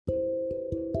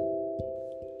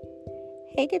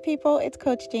Hey, good people, it's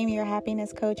Coach Jamie, your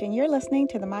happiness coach, and you're listening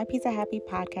to the My Piece of Happy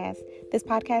podcast. This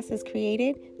podcast is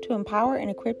created to empower and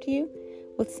equip you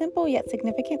with simple yet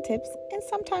significant tips and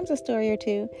sometimes a story or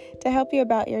two to help you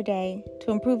about your day, to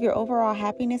improve your overall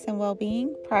happiness and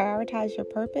well-being, prioritize your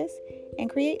purpose, and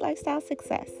create lifestyle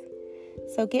success.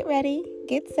 So get ready,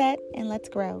 get set, and let's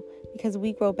grow because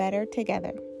we grow better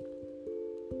together.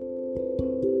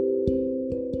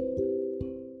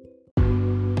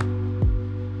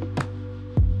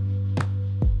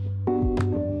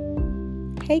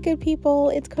 Hey, good people,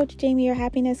 it's Coach Jamie, your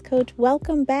happiness coach.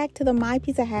 Welcome back to the My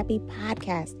Piece of Happy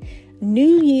podcast.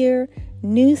 New year,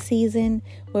 new season.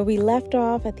 Where we left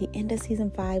off at the end of season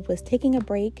 5 was taking a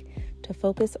break to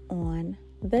focus on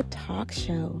the talk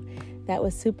show. That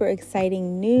was super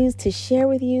exciting news to share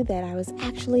with you that I was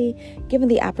actually given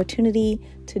the opportunity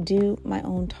to do my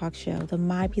own talk show, the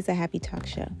My Piece of Happy talk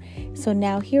show. So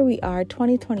now here we are,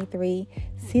 2023.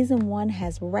 Season 1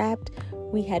 has wrapped.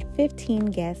 We had 15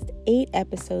 guests, 8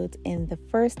 episodes, and the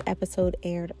first episode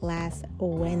aired last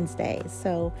Wednesday.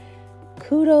 So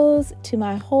kudos to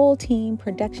my whole team,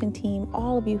 production team,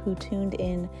 all of you who tuned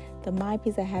in. The My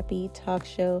Piece of Happy talk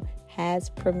show has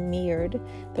premiered.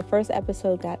 The first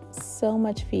episode got so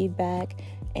much feedback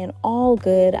and all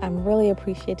good. I'm really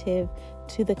appreciative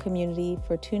to the community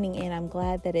for tuning in. I'm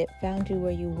glad that it found you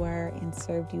where you were and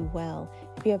served you well.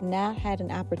 If you have not had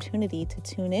an opportunity to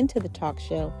tune into the talk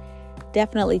show,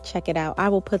 definitely check it out. I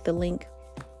will put the link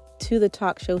to the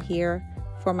talk show here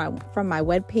from my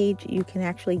webpage. You can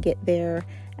actually get there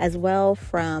as well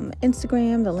from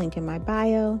Instagram, the link in my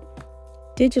bio.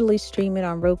 Digitally stream it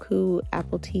on Roku,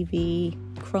 Apple TV,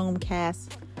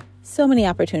 Chromecast. So many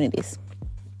opportunities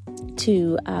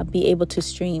to be able to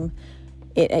stream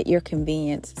it at your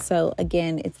convenience. So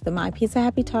again, it's the My Piece of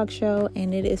Happy talk show,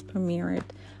 and it is premiered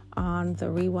on the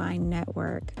Rewind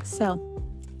Network. So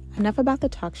enough about the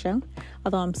talk show,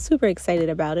 although I'm super excited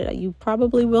about it. You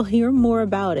probably will hear more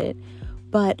about it,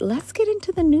 but let's get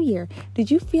into the new year.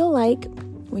 Did you feel like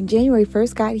when January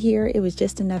 1st got here, it was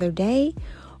just another day?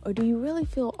 Or do you really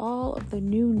feel all of the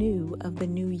new of the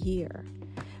new year?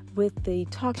 With the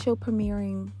talk show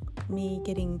premiering, me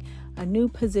getting a new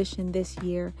position this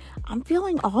year, I'm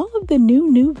feeling all of the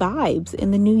new vibes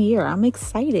in the new year. I'm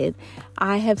excited.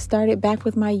 I have started back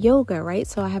with my yoga, right?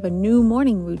 So I have a new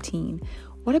morning routine.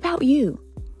 What about you?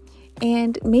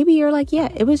 And maybe you're like, yeah,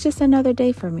 it was just another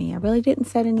day for me. I really didn't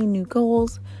set any new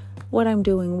goals. What I'm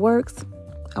doing works.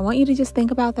 I want you to just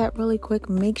think about that really quick.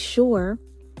 Make sure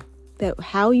that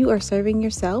how you are serving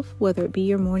yourself, whether it be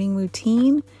your morning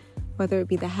routine, whether it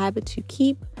be the habits you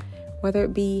keep, whether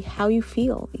it be how you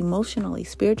feel emotionally,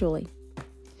 spiritually,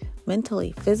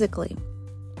 mentally, physically,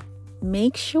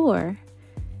 make sure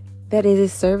that it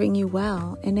is serving you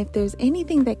well. And if there's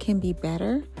anything that can be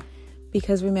better,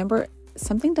 because remember,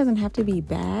 something doesn't have to be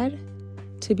bad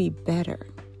to be better,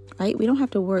 right? We don't have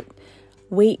to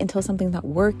wait until something's not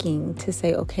working to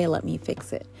say, okay, let me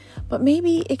fix it. But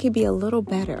maybe it could be a little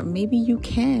better. Maybe you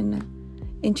can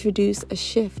introduce a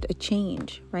shift, a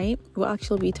change, right? We'll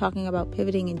actually be talking about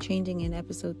pivoting and changing in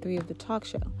episode 3 of the talk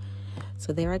show.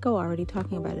 So there I go, already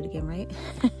talking about it again, right?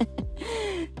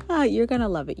 You're going to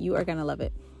love it. You are going to love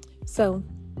it. So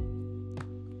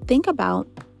think about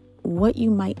what you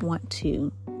might want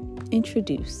to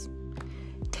introduce.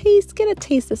 Get a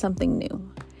taste of something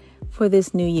new for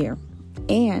this new year.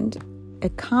 And a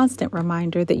constant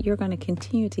reminder that you're going to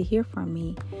continue to hear from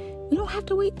me. You don't have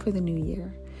to wait for the new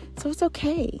year. So it's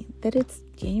okay that it's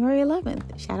January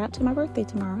 11th. Shout out to my birthday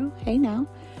tomorrow. Hey now,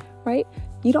 right?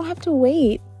 You don't have to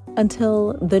wait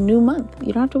until the new month.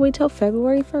 You don't have to wait till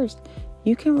February 1st.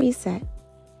 You can reset.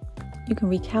 You can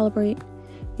recalibrate.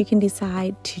 You can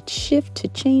decide to shift, to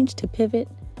change, to pivot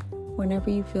whenever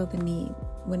you feel the need,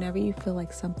 whenever you feel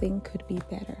like something could be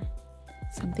better.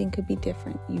 Something could be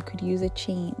different. You could use a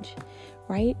change,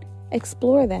 right?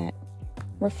 Explore that.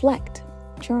 Reflect.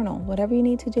 Journal. Whatever you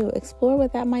need to do. Explore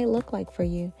what that might look like for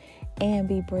you. And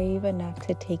be brave enough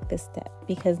to take the step.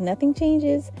 Because nothing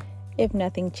changes if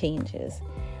nothing changes.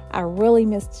 I really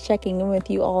missed checking in with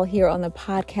you all here on the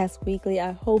podcast weekly.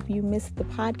 I hope you missed the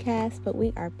podcast. But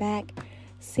we are back.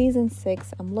 Season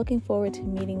 6. I'm looking forward to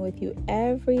meeting with you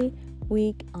every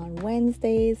week on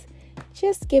Wednesdays.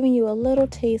 Just giving you a little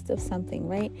taste of something,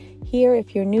 right? Here,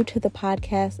 if you're new to the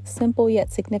podcast, simple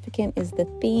yet significant is the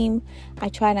theme. I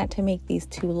try not to make these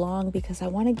too long because I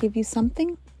want to give you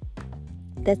something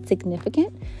that's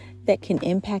significant, that can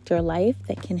impact your life,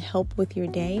 that can help with your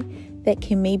day, that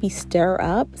can maybe stir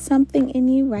up something in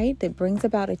you, right? That brings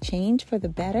about a change for the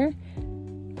better.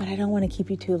 But I don't want to keep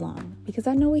you too long because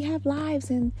I know we have lives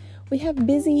and we have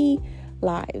busy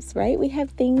lives, right? We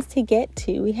have things to get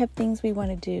to. We have things we want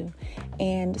to do.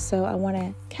 And so I want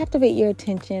to captivate your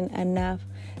attention enough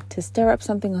to stir up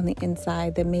something on the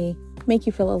inside that may make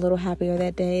you feel a little happier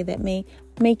that day, that may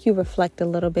make you reflect a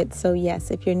little bit. So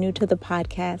yes, if you're new to the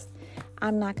podcast,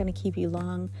 I'm not going to keep you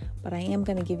long, but I am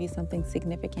going to give you something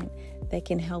significant that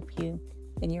can help you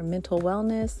in your mental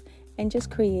wellness and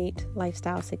just create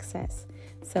lifestyle success.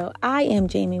 So I am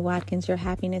Jamie Watkins, your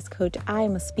happiness coach. I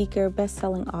am a speaker,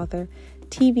 best-selling author,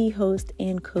 TV host,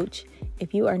 and coach.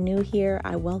 If you are new here,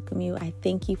 I welcome you. I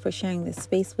thank you for sharing this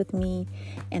space with me.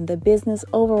 And the business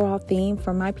overall theme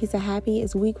for My Piece of Happy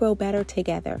is we grow better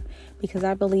together, because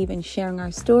I believe in sharing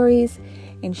our stories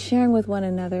and sharing with one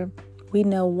another. We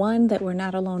know, 1, that we're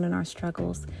not alone in our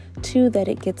struggles, 2, that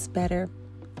it gets better,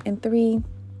 and 3,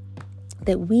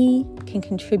 that we can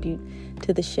contribute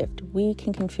to the shift. We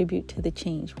can contribute to the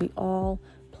change. We all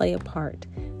play a part,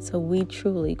 so we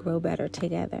truly grow better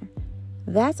together.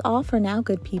 That's all for now,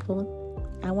 good people.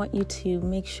 I want you to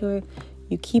make sure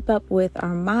you keep up with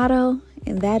our motto,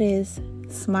 and that is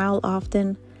smile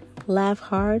often, laugh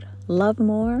hard, love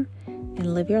more,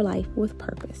 and live your life with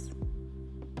purpose.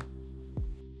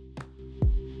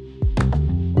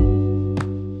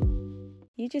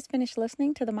 You just finished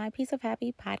listening to the My Piece of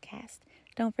Happy podcast.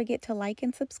 Don't forget to like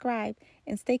and subscribe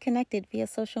and stay connected via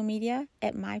social media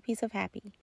at My Piece of Happy.